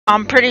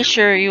I'm pretty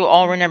sure you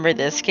all remember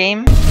this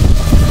game.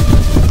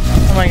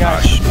 Oh my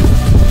gosh.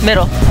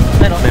 Middle.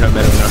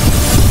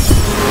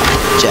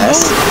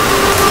 Jess?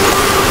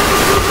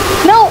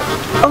 No!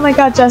 Oh my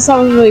god, Jess, that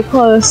was really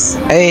close.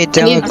 Hey,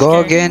 Dylan, go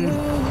again.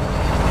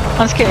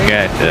 I'm scared. You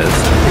got this.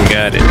 You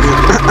got it.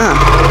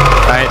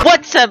 Alright.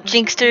 What's up,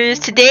 Jinxsters?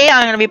 Today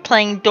I'm gonna be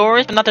playing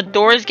Doors, but not the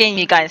Doors game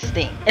you guys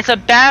think. It's a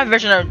bad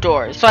version of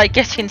Doors, so I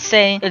guess you can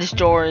say it's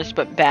Doors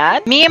but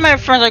bad. Me and my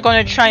friends are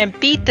going to try and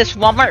beat this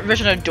Walmart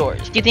version of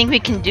Doors. Do you think we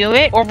can do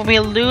it, or will we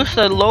lose to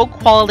the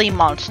low-quality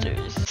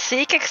monsters?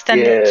 Seek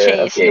extended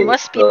chase. You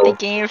must beat the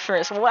game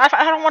first. Well, I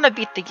don't want to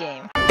beat the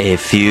game. A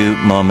few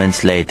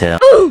moments later.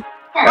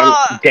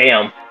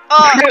 Damn.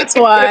 That's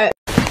why.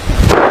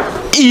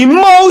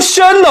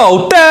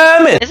 Emotional,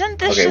 damn it! Isn't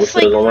this just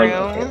like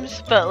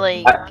rooms, but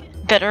like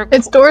better?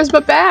 It's Doors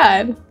But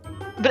Bad.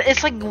 But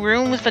it's like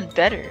rooms, but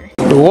better.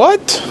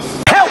 What?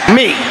 Help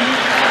me!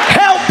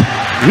 Help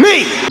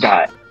me!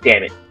 God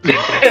damn it.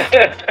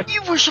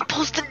 You were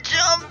supposed to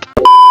jump!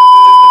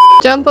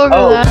 Jump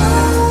over that.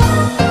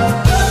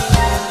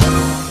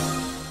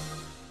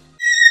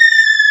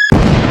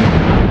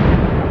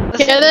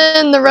 Get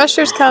in, the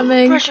rusher's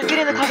coming. Rusher, get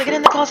in the closet, get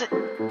in the closet!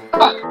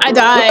 I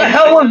died. What the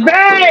hell was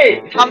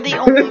that? I'm the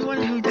only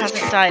one who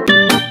hasn't died.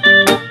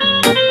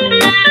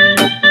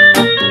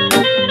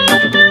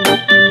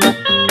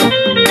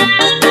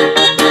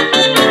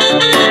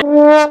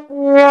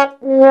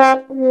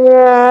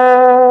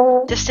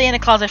 Just stay in the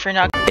closet for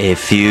now. A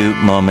few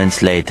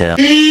moments later.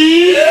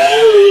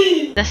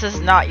 This is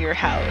not your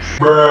house.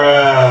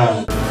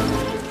 Bruh.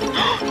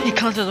 He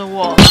comes to the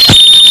wall.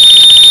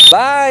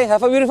 Bye,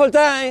 have a beautiful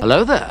time.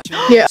 Hello there.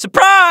 Yeah.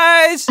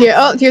 Surprise! Yeah,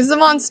 oh, here's the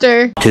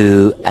monster.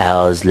 2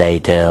 hours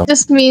later.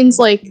 Just means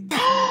like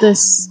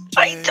this.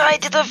 I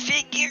died to the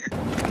figure.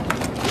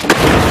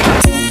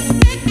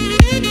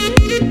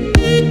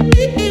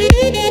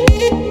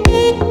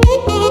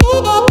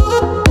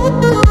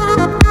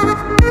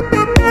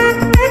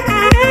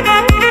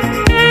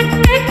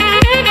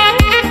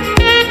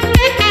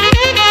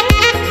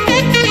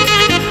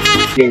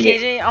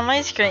 KJ, on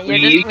my screen, you're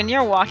just, when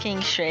you're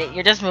walking straight,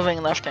 you're just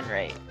moving left and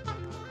right.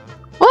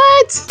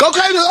 What? Go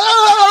crazy!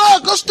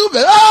 Go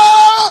stupid!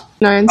 Ah!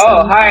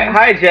 Oh,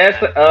 hi, Jess.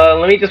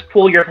 Let me just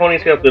pull your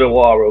ponytail through the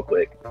wall real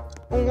quick.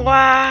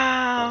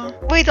 Wow.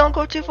 Wait, don't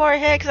go too far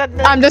ahead, cause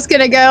I'm just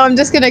gonna go.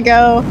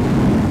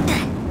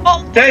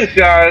 Oh! Thanks,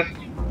 guys.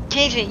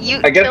 KJ,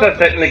 you I guess killed that's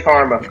technically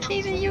karma.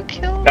 KJ, you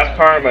killed That's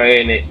karma,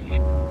 ain't it?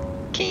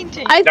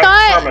 KJ. I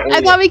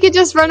thought we could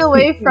just run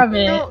away from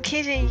it. No,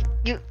 KJ,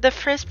 the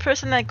first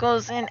person that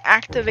goes in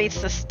activates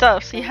the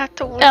stuff, so you have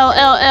to wait. L.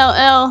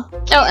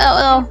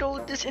 Do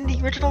this in the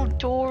original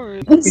door.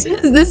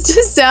 This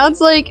just sounds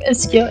like a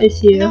skill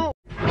issue. No.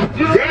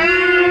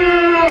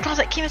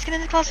 Closet, Kimus, get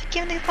in the closet,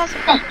 get in the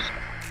closet. God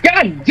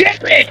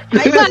damn it!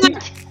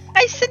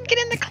 I said get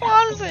in the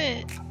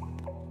closet.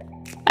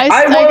 I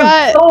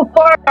was so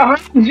far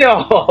behind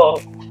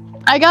y'all.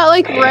 I got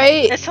like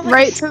right to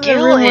the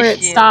room where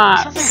it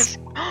stops.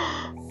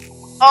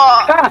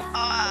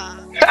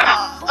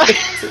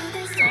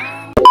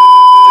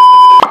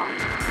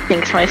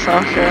 Thanks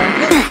myself, girl.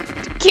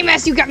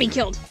 Kimas, you got me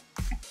killed.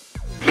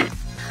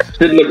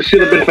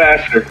 Should have been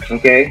faster,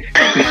 okay?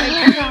 Oh my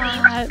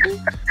god.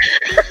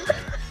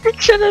 It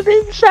should have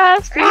been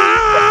faster.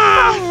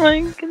 Oh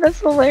my god, that's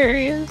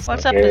hilarious.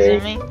 What's up,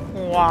 Izumi?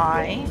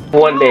 Why?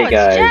 One day,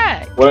 guys.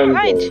 Jack.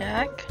 Hi,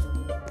 Jack.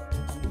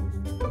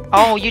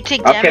 Oh, you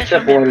take damage. I'll catch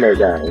up one day,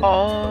 guys.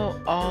 Oh.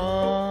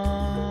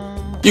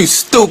 You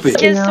stupid!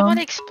 Can someone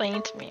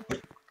explain to me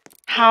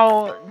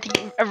how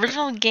the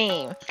original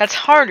game that's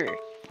harder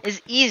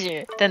is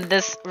easier than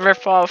this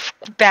rip-off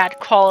bad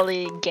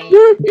quality game?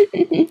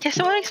 Can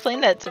someone explain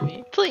that to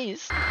me,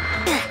 please?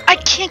 I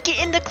can't get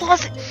in the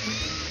closet.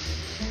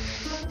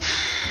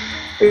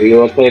 You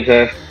want to play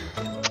Jess?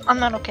 I'm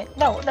not okay.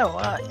 No,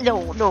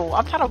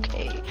 I'm not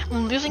okay.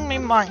 I'm losing my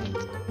mind.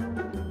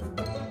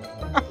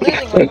 I'm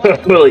losing my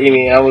mind. Believe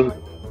me, I'm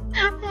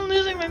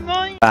losing my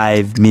mind.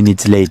 5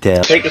 minutes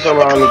later. Take us so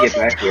long to get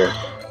back here.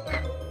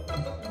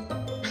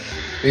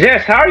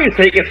 Jess, how are you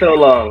taking so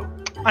long?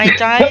 I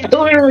died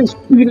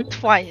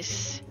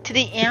twice to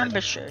the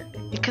ambusher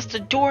because the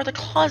door of the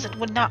closet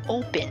would not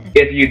open.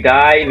 If you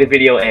die, the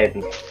video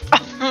ends.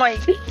 Oh my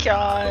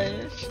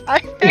gosh. I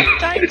have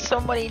died so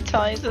many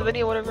times, the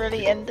video would have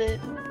already ended.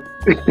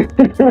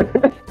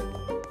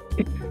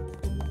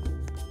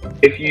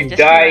 If you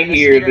die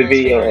here, the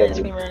video ends.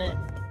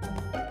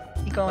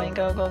 Keep going,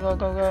 go.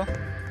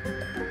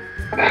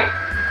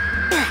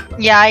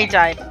 Yeah, I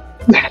died.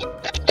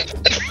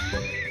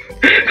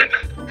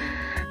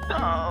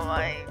 Oh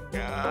my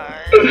god.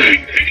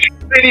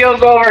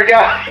 Video's over,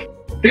 guys.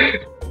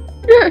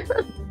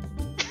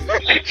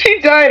 She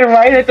died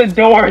right at the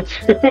door,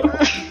 too.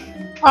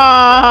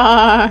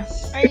 Ah.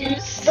 Are you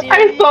serious?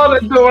 I saw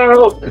the door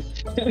open.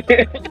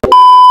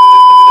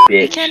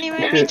 We can't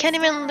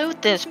even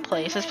loot this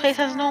place. This place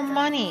has no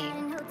money.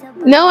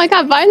 No, I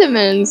got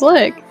vitamins,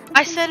 look.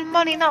 I said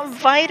money, not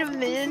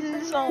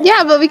vitamins. Oh.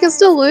 Yeah, but we can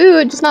still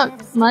loot, just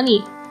not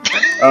money.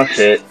 Oh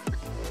shit.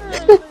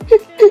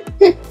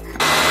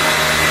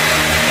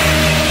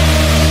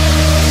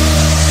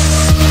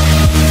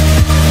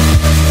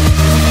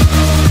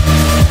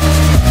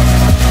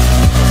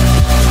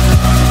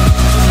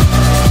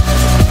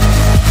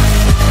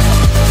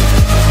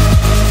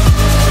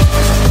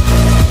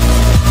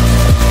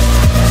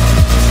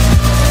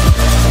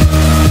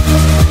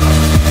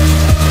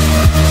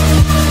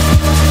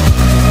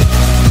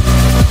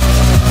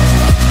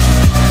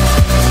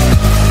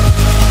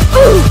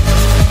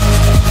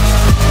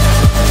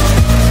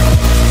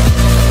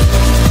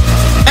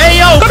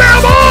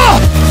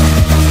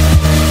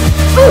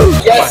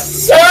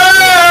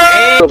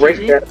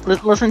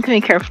 Listen to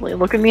me carefully.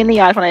 Look at me in the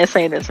eyes when I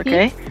say this,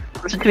 okay?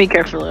 Listen to me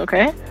carefully,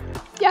 okay?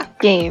 Yeah.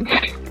 Game.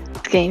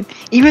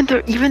 Even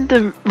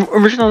the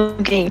original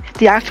game,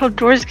 the actual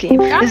Doors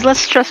game, is less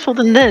stressful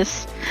than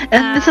this.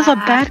 And this is a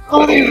bad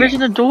quality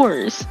version of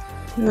Doors.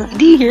 No.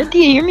 Do you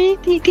hear me?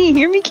 Do you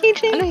hear me,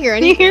 KJ? I don't hear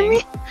anything. Do you hear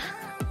me?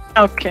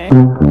 Okay.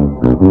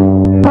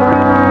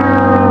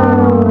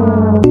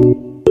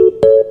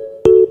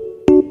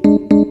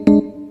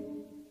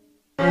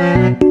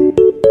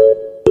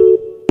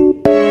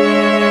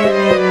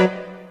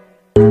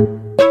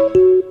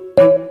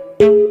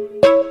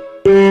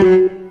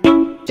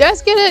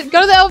 Just get it!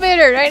 Go to the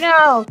elevator right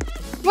now!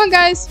 Come on,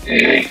 guys!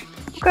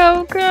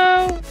 Go!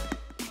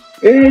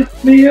 It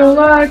feels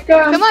like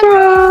I'm Come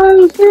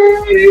on!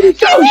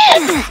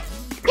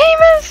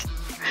 Gamers!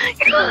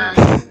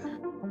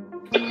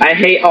 I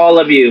hate all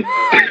of you.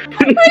 Why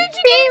did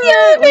you get in the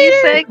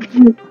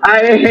elevator?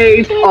 I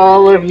hate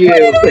all of you.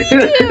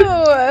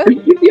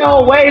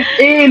 Yo, wait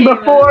in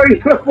before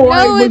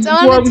No, it's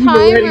on a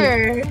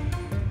timer.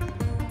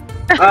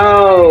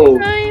 Oh.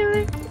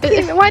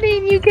 Why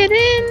didn't you get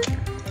in?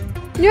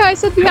 Yeah, I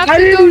said we have I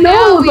to go didn't know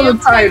now. it was We on a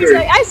have 10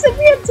 timer. I said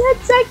we have 10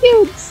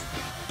 seconds.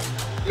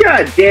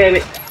 God damn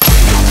it.